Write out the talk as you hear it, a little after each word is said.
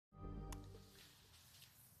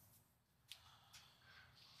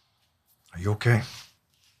you okay?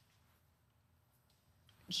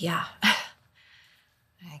 Yeah.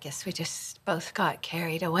 I guess we just both got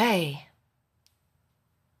carried away.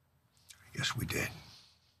 I guess we did.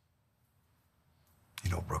 You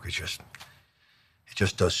know, Brooke, it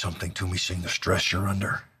just does something to me seeing the stress you're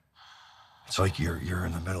under. It's like you're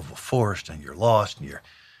in the middle of a forest and you're lost and you're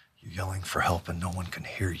yelling for help and no one can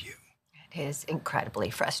hear you. It is incredibly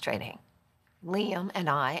frustrating. Liam and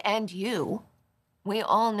I, and you, we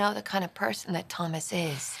all know the kind of person that Thomas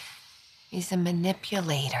is. He's a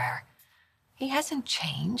manipulator. He hasn't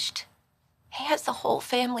changed. He has the whole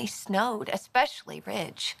family snowed, especially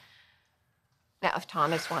Ridge. Now, if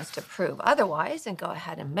Thomas wants to prove otherwise and go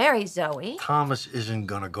ahead and marry Zoe... Thomas isn't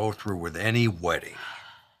gonna go through with any wedding.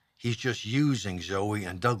 He's just using Zoe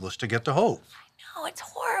and Douglas to get to Hope. No, it's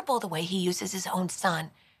horrible the way he uses his own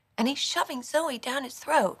son. And he's shoving Zoe down his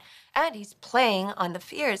throat. And he's playing on the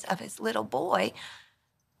fears of his little boy.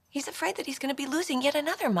 He's afraid that he's going to be losing yet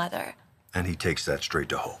another mother. And he takes that straight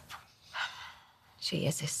to Hope. She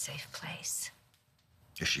is his safe place.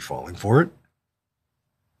 Is she falling for it?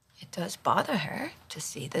 It does bother her to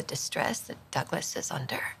see the distress that Douglas is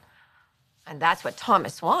under. And that's what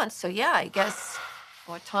Thomas wants, so yeah, I guess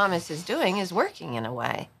what Thomas is doing is working in a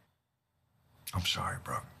way. I'm sorry,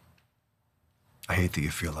 Brooke. I hate that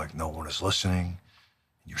you feel like no one is listening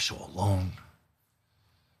and you're so alone.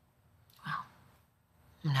 Well,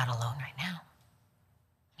 I'm not alone right now.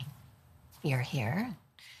 You're here.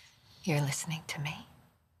 You're listening to me.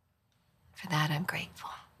 For that, I'm grateful.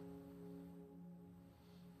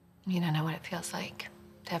 You don't know what it feels like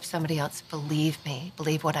to have somebody else believe me,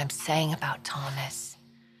 believe what I'm saying about Thomas.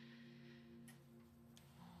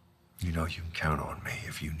 You know you can count on me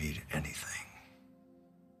if you need anything.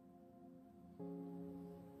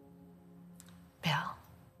 Bill,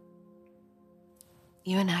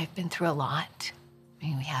 you and I have been through a lot. I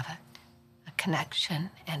mean, we have a connection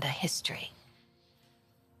and a history.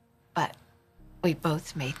 But we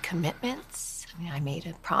both made commitments. I mean, I made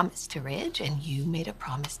a promise to Ridge, and you made a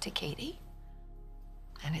promise to Katie.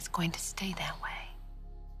 And it's going to stay that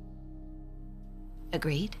way.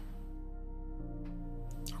 Agreed?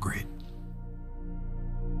 Agreed.